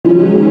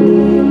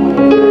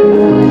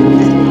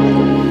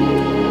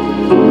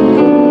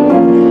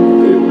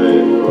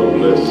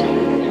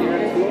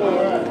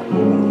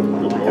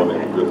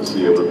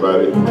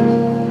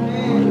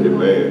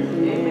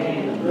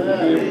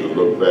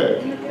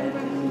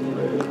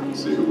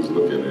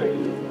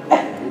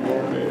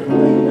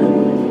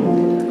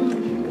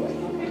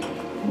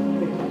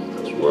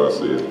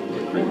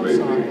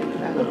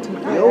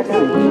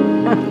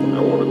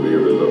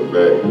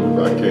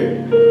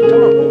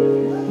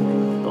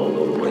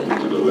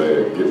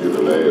give you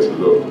the last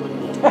look.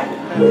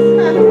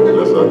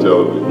 Unless I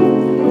tell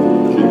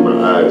them to keep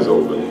my eyes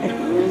open.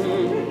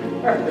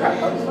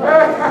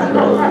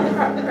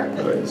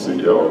 I can see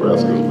y'all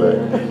rascals back.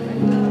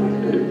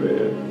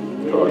 Amen.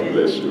 God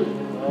bless you.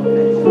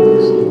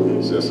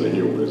 Sense of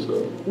humor is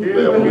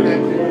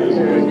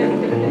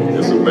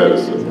it's a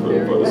medicine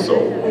for the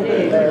soul.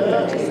 Amen.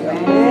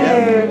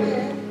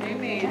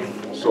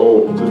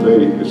 So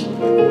today is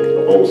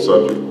an old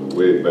subject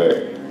way back.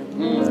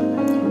 I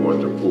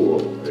wanted to pull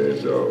and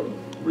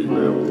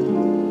revamp it.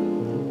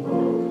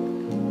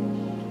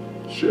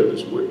 Share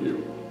this with you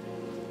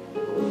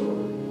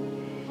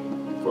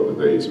for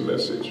today's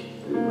message.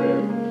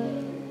 Amen.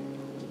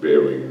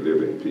 Bearing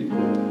living people.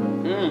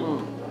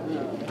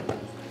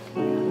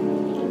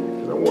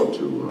 And I want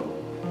to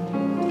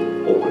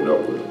open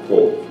up with a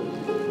quote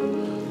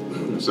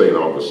from St.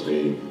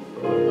 Augustine.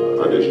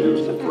 I just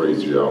used the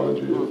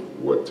phraseology of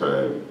what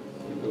time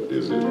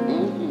is it.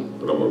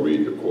 But I'm going to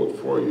read the quote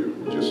for you.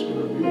 Just,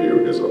 you hear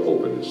it as an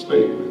opening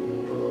statement.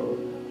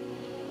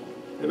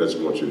 And I just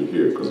want you to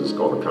hear it because it's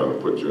going to kind of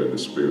put you in the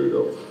spirit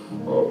of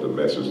the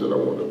message that I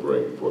want to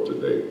bring for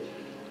today.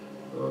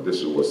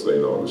 This is what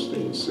St.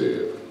 Augustine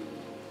said.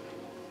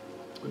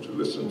 Would you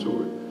listen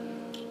to it?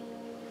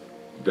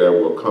 There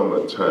will come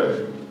a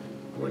time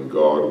when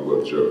God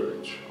will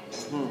judge.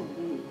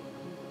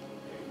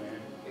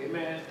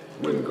 Amen.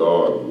 When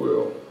God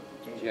will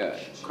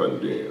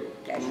condemn.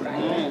 That's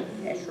right.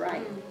 That's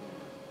right.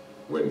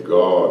 When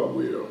God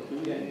will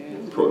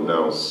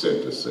pronounce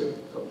sentencing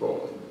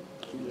upon.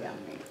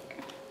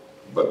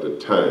 But the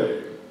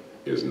time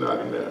is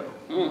not now.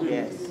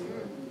 Yes.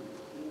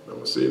 I'm going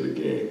to say it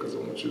again because I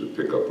want you to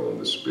pick up on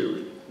the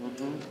spirit.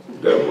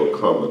 There will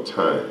come a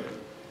time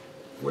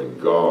when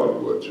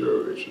God will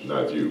judge,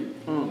 not you.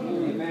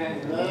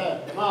 Amen.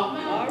 Come on.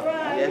 All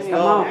right. Yes,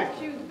 Lord.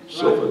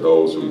 So for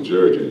those who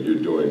judge it,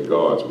 you're doing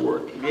God's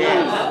work.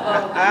 Yes.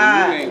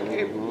 You ain't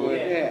capable of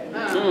that.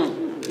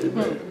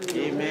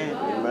 Amen.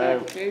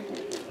 Amen.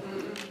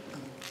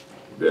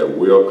 There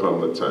will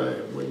come a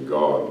time when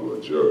God will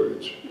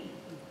judge,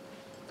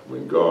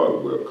 when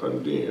God will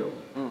condemn,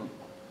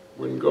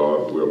 when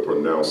God will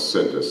pronounce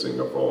sentencing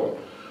upon.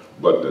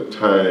 But the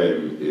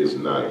time is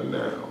not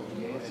now.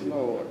 Yes,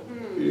 Lord.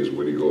 Here's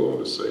what he goes on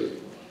to say.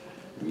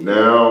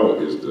 Now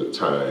is the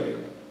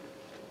time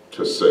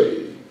to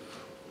save.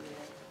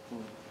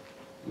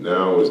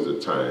 Now is the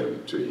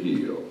time to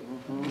heal.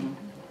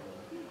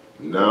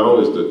 Now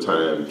is the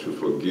time to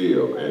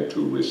forgive and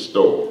to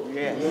restore.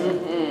 Yes.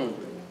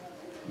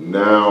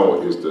 Now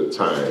is the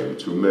time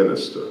to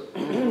minister.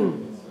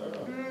 And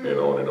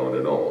on and on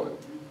and on.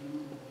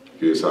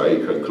 Here's how he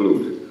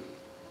concluded.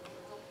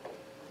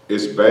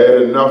 It's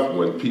bad enough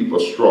when people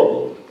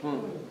struggle,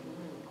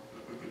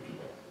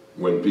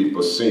 when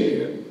people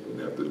sin and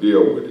have to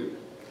deal with it.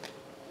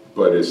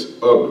 But it's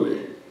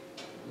ugly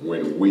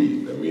when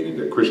we, meaning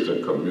the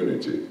Christian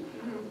community,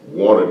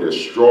 want to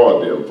destroy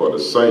them for the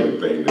same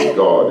thing that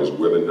God is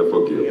willing to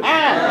forgive.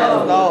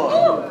 Yes,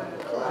 Lord.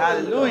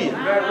 Hallelujah.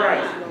 That's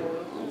right.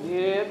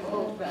 Yeah.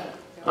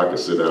 I can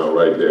sit down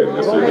right there and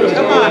listen to this.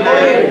 Come on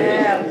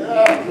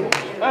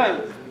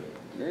now.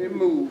 They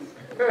move.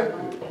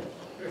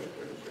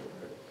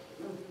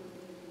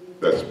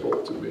 That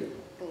spoke to me.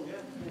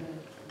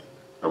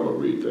 I'm going to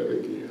read that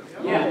again.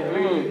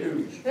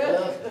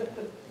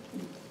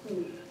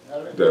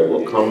 There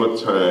will come a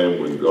time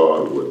when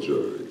God will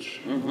judge.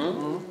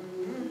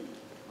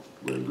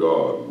 When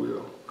God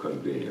will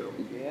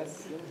condemn.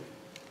 Yes.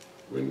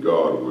 When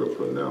God will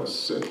pronounce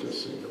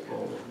sentencing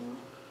upon them.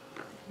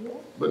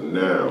 But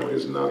now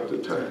is not the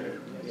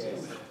time.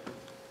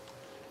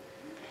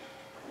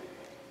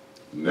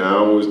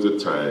 Now is the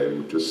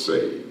time to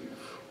save,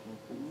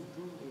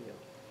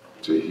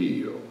 to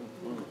heal,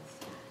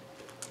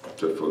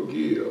 to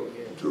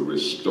forgive, to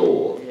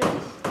restore,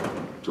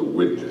 to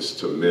witness,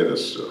 to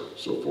minister,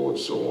 so forth,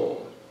 so on.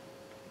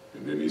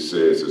 And then he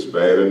says it's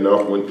bad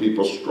enough when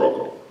people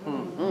struggle.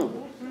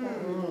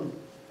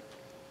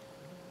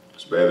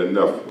 It's bad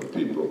enough when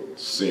people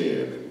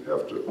sin and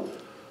have to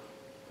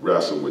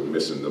wrestle with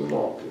missing the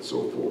mark and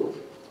so forth.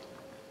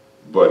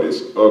 But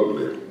it's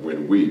ugly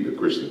when we, the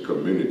Christian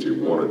community,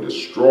 want to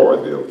destroy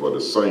them for the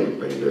same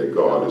thing that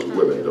God is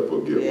willing to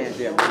forgive Yes.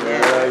 them.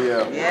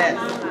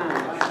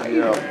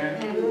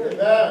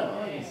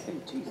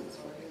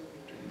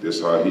 This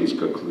is how he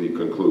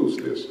concludes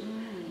this.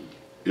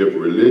 If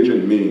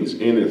religion means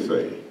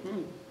anything,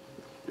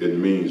 it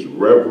means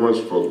reverence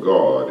for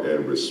God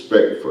and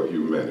respect for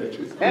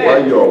humanity. Why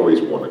you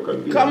always want to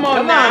condemn? Come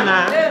on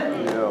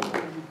now.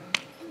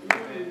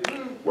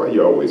 Why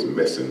you always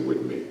messing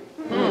with me?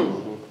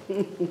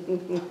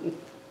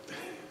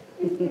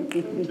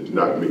 It's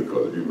not me,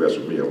 because if you mess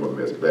with me, I'm going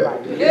to mess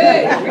back.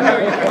 Yeah,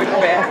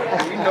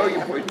 we know you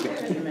put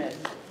back.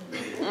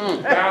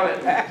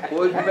 Balance.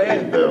 Push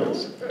back.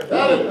 Balance.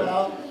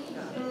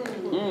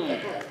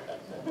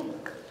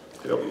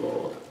 Help,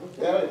 Lord.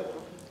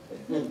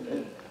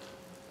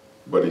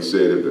 But he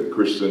said if the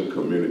Christian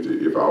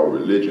community, if our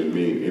religion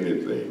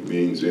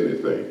means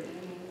anything,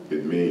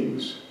 it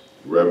means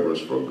reverence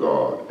for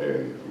God,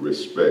 and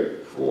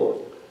respect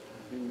for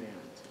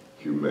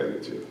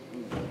humanity.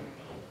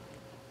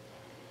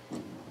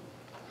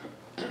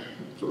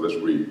 So let's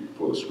read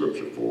for the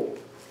scripture for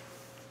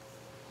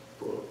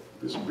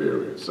this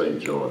burial. St.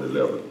 John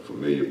 11,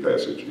 familiar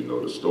passage, you know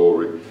the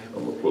story.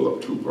 I'm going to pull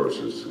up 2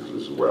 verses.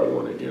 This is where I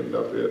want to end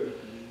up at,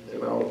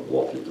 and I'll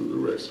walk you through the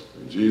rest.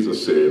 And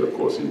Jesus said, of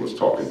course, he was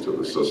talking to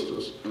the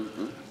sisters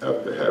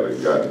after having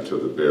gotten to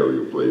the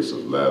burial place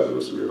of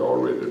Lazarus, who had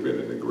already been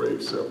in the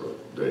grave several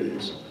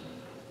days.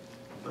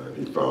 And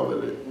he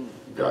finally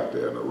got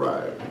there and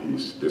arrived.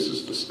 This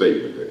is the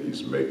statement that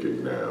he's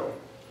making now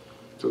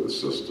to the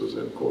sisters,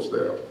 and of course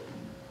there are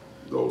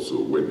those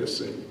who are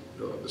witnessing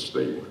the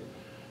statement.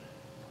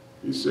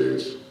 He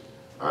says,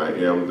 I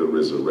am the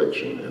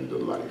resurrection and the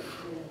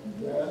life.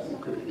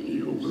 Okay. He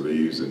who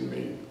believes in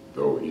me,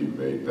 though he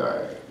may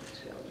die,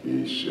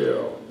 he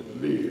shall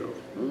live.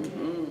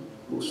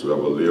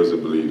 Whosoever lives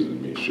and believes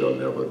in me shall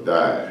never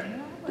die.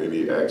 Then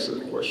he asks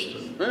a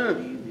question.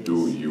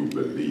 Do you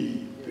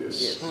believe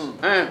this?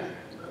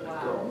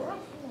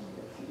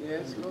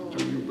 Yes, Lord.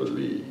 Do you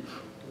believe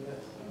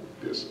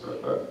this?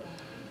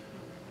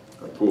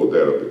 I pulled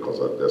that up because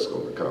that's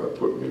going to kind of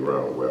put me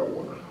around where I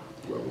want to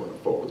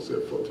focus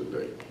it for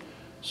today.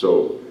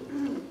 So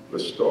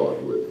let's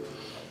start with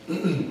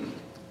the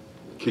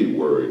key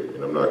word,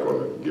 and I'm not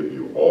going to give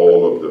you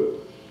all of the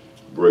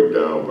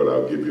breakdown, but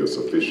I'll give you a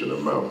sufficient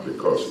amount,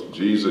 because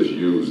Jesus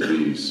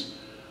used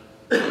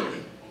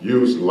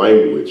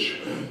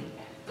language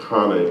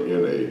kind of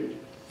in a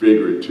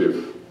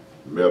figurative,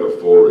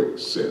 metaphoric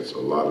sense. A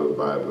lot of the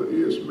Bible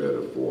is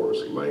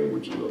metaphors,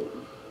 language,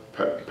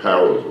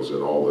 parables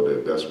and all of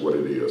that. That's what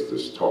it is.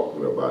 It's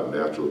talking about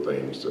natural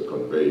things to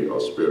convey a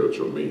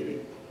spiritual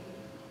meaning.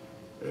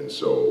 And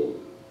so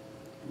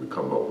we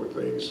come up with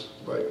things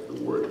like the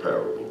word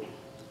parable.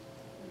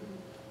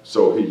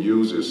 So he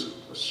uses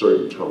a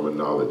certain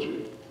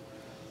terminology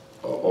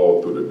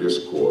all through the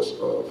discourse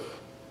of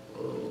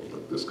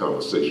this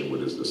conversation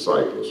with his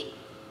disciples.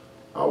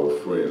 Our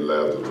friend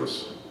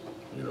Lazarus,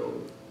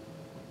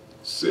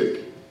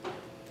 sick.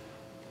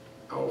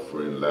 Our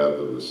friend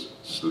Lazarus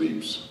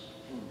sleeps.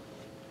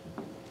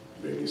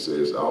 Then he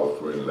says, our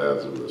friend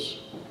Lazarus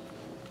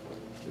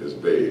is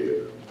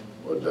dead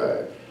or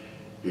died.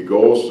 He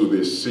goes through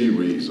this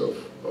series of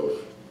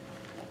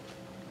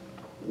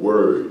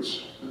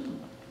words,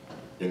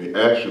 and he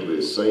actually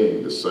is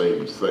saying the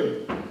same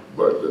thing,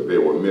 but they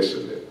were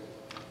missing it.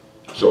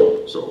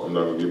 So I'm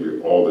not going to give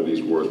you all of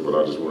these words, but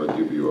I just want to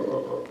give you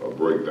a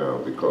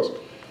breakdown, because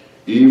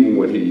even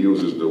when he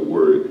uses the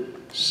word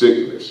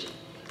sickness,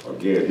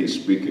 again, he's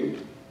speaking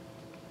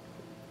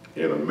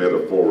in a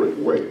metaphoric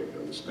way.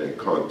 Understand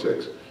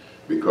context,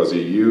 because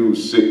he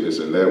used sickness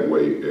in that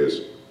way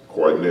as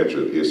quite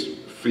natural. It's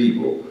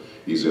feeble.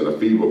 He's in a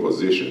feeble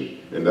position,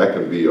 and that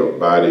can be of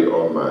body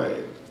or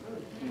mind.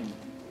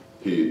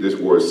 This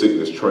word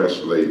sickness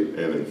translates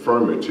an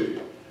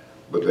infirmity,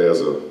 but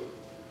there's an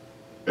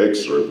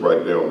excerpt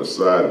right there on the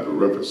side of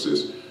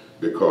parenthesis,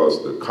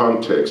 because the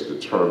context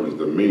determines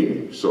the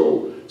meaning.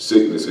 So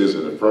sickness is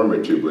an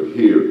infirmity, but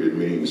here it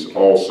means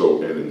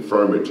also an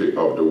infirmity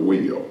of the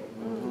will.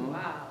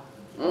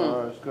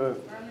 Oh, that's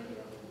good.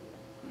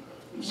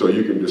 So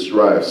you can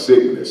describe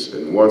sickness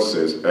in one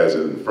sense as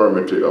an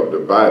infirmity of the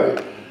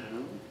body,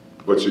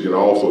 but you can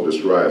also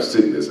describe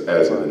sickness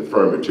as an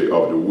infirmity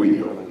of the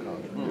will.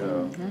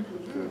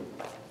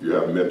 You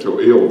have mental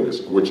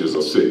illness, which is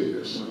a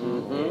sickness.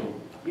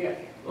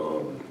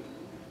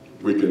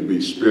 We can be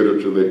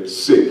spiritually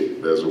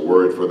sick. There's a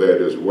word for that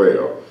as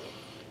well.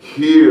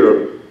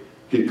 Here,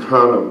 he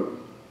kind of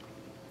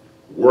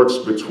works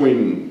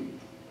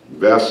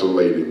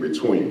vacillating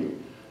between.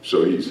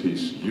 So he's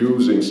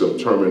using some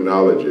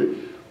terminology,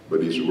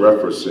 but he's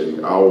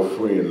referencing our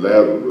friend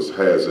Lazarus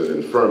has an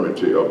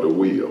infirmity of the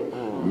will,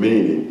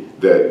 meaning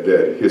that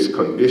his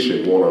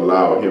condition won't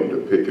allow him to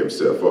pick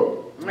himself up.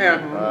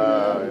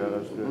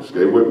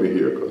 Stay with me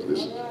here, because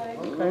this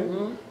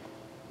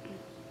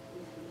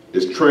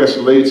it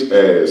translates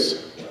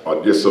as a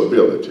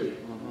disability.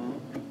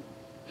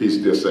 He's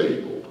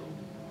disabled.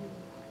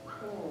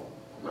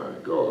 My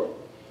God.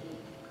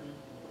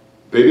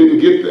 They didn't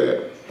get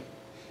that.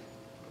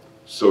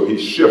 So he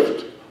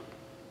shifts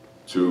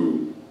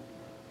to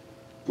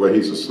where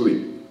he's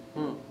asleep.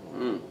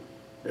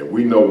 And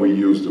we know we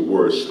use the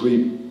word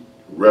sleep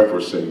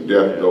referencing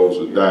death, those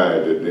who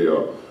died, that they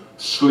are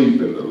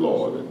asleep in the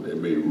Lord, and they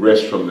may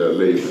rest from their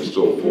labor and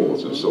so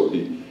forth. And so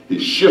he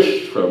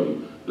shifts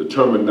from the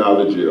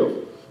terminology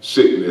of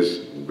sickness,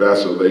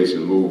 vacillates,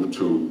 and moved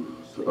to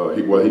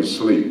he's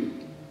asleep.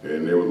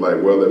 And they were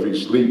like, well, if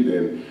he's asleep,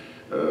 then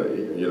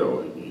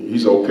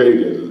he's okay,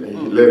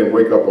 then let him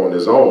wake up on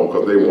his own,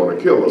 because they want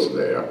to kill us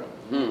there.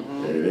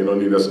 And they don't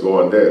need us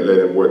going there, let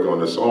him work on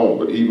his own.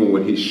 But even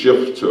when he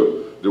shifts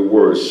to the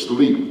word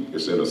sleep,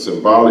 it's in a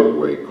symbolic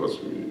way, because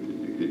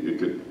it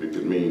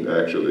could mean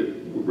actually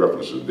with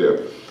reference to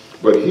death.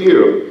 But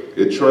here,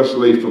 it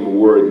translates from a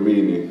word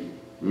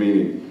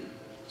meaning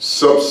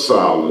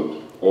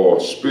subsolent or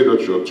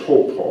spiritual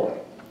torpor.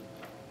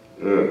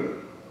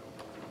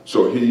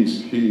 So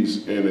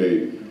he's in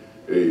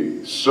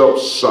a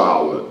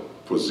sub-solid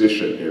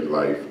position in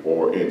life,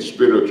 or in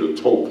spiritual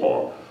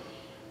torpor.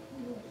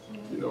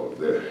 You know,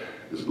 that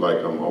it's like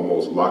I'm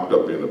almost locked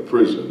up in a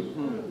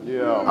prison.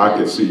 Yeah. I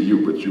can see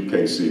you, but you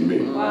can't see me.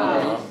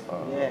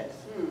 Yes.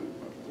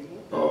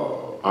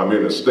 I'm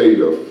in a state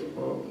of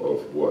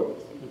what?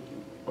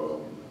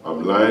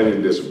 I'm lying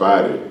in this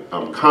body.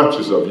 I'm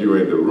conscious of you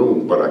in the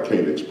room, but I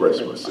can't express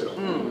myself.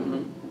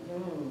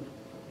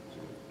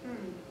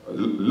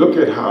 Look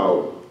at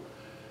how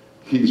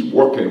he's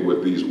working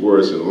with these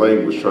words and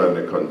language, trying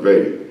to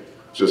convey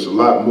just a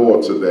lot more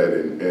to that.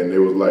 And it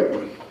was like,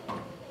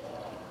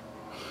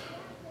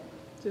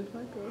 Just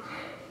like us.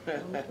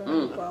 I'm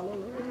trying to follow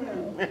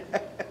along.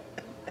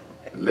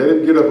 let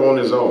him get up on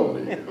his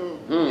own then.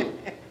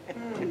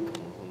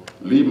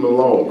 Leave him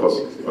alone, because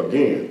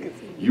again,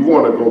 you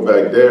want to go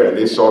back there, and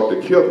they sought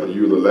to kill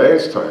you the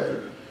last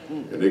time,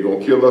 and they're going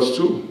to kill us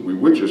too. We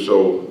with you,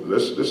 so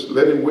let's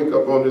let him wake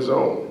up on his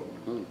own.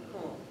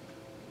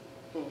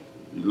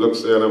 He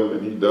looks at him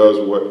and he does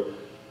what,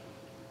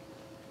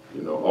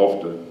 you know,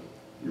 often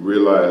you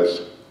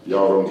realize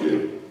y'all don't get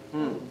it.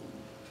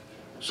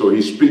 So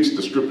he speaks,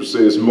 the scripture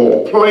says,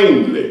 more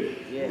plainly.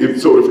 Yes.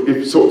 Look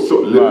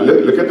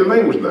at the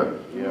language now.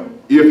 Yeah.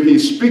 If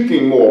he's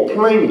speaking more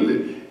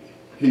plainly,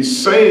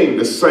 he's saying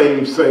the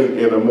same thing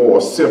in a more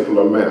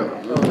simpler manner.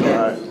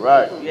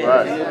 Right.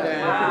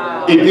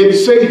 He didn't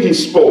say he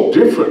spoke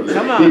differently.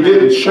 He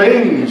didn't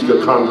change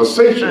the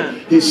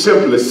conversation. He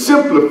simply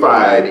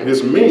simplified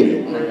his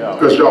meaning,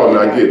 because y'all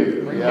not getting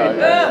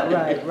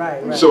it.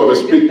 Right. So to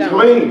speak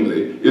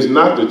plainly is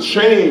not to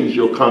change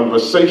your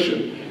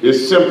conversation.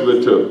 It's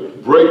simply to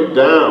break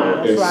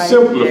down and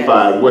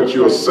simplify what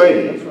you're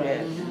saying.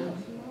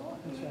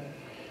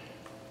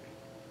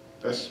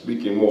 That's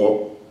speaking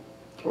more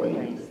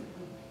plainly.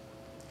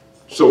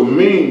 So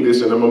mean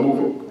this, and I'm gonna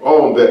move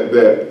on,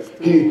 that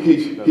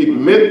he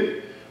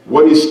meant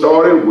what he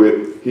started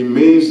with. He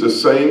means the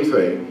same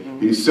thing.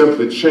 He's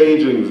simply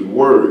changing his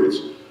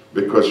words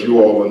because you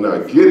all are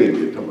not getting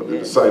it, the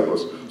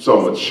disciples. So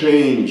I'm gonna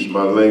change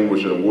my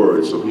language and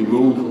words. So he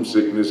moved from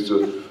sickness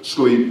to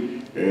sleep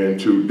and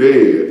to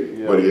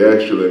dead, but he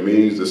actually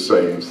means the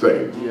same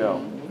thing.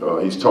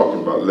 He's talking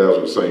about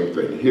Lazarus, same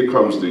thing. Here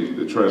comes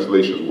the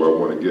translations where I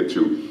want to get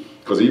to,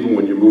 because even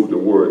when you move the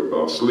word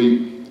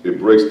sleep, it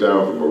breaks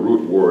down from a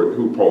root word,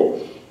 hupo,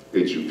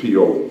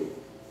 H-U-P-O,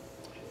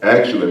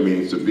 actually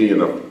means to be in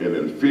an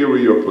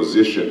inferior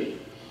position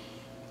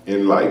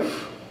in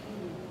life,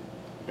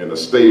 in a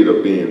state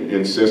of being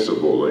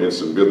insensible or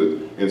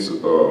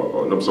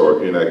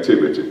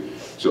inactivity.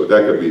 So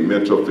that could be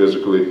mental,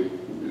 physically,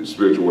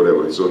 spiritual,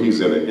 whatever. So he's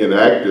in an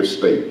inactive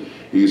state.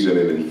 He's in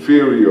an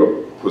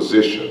inferior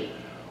position.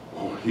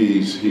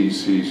 He's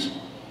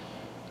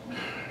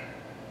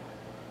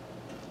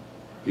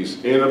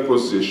in a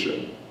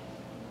position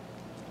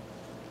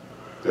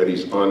that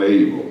he's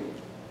unable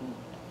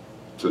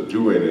to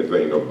do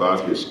anything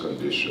about his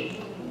condition.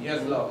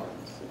 Yes, Lord.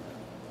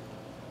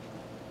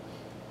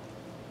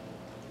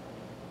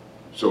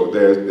 So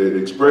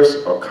they express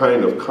a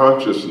kind of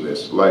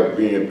consciousness, like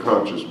being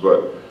conscious,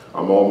 but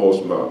I'm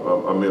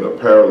in a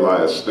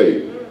paralyzed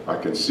state. I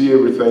can see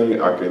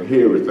everything, I can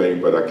hear everything,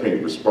 but I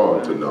can't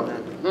respond to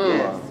nothing.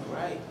 Yes.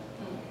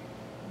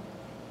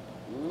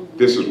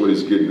 This is what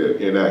he's getting at,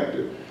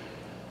 inactive.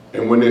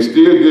 And when they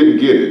still didn't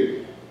get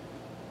it,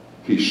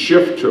 he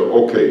shifted to,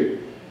 okay,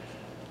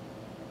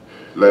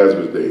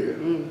 Lazarus dead.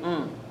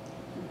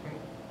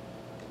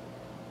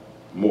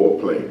 More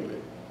plainly.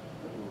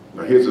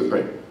 Now here's the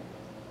thing.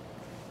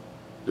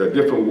 There are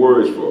different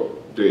words for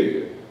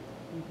dead.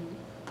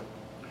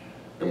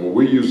 And when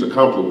we use the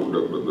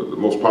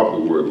most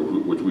popular word,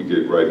 which we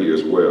get right here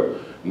as well,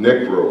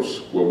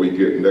 necros, where we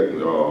get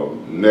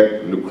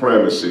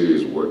necromancy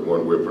is what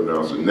one way to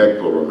pronounce it,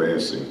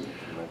 necromancy,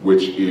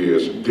 which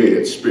is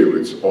dead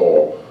spirits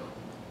or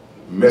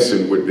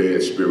messing with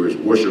dead spirits,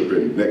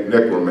 worshiping.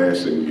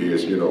 Necromancy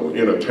is,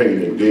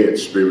 entertaining dead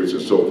spirits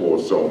and so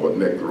forth and so on, but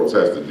necros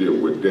has to deal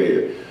with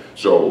dead.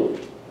 So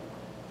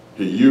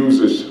he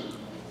uses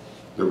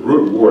the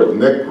root word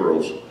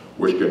necros,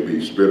 which can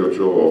be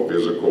spiritual or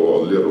physical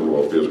or literal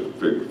or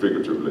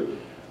figuratively.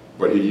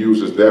 But he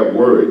uses that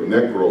word,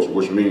 necros,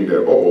 which means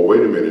that, oh,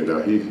 wait a minute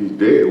now, he's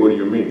dead, what do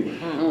you mean?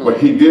 But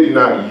he did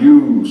not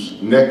use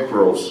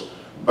necros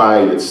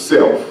by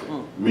itself,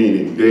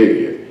 meaning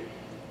dead.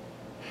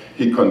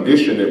 He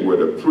conditioned it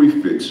with a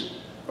prefix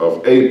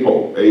of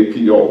apo,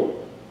 A-P-O.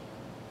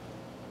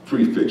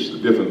 Prefix, the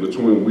difference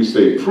between we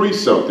say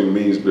pre-something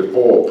means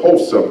before,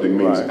 post something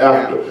means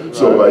after.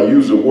 So if I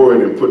use a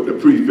word and put the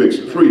prefix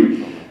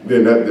pre,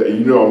 then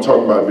I'm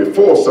talking about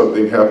before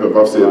something happened. If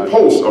I say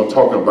post, I'm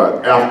talking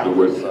about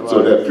afterwards.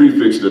 So that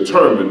prefix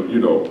determined,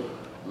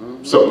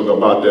 something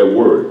about that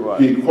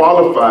word. He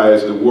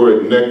qualifies the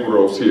word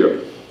necros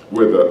here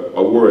with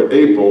a word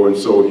apo, and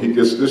so he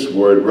gets this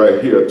word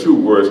right here, two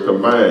words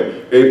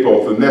combined,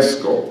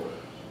 apothenesco.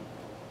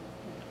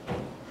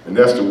 And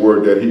that's the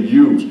word that he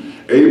used.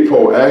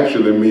 Apo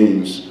actually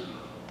means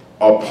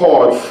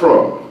apart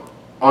from,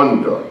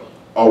 under,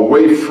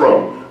 away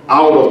from,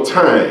 out of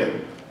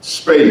time,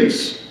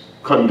 space,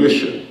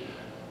 condition.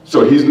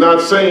 So he's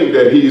not saying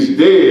that he's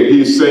dead,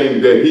 he's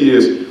saying that he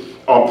is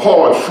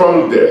apart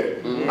from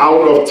death,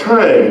 out of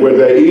time where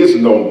there is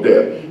no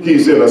death.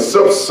 He's in a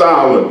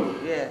sub-silent,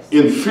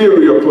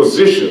 inferior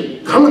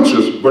position,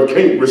 conscious but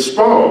can't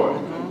respond.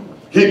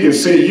 He can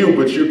see you,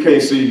 but you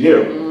can't see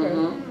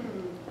him.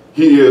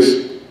 He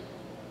is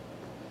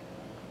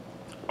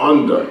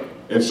under.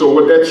 And so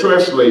what that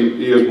translates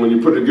is, when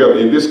you put it together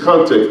in this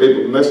context,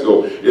 let's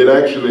go, it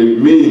actually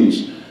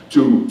means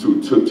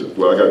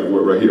well, I got the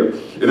word right here.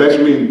 It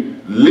actually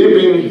means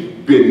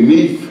living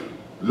beneath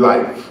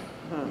life.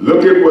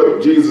 Look at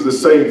what Jesus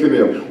is saying to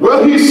them.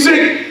 Well, he's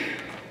sick.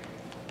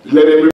 Let him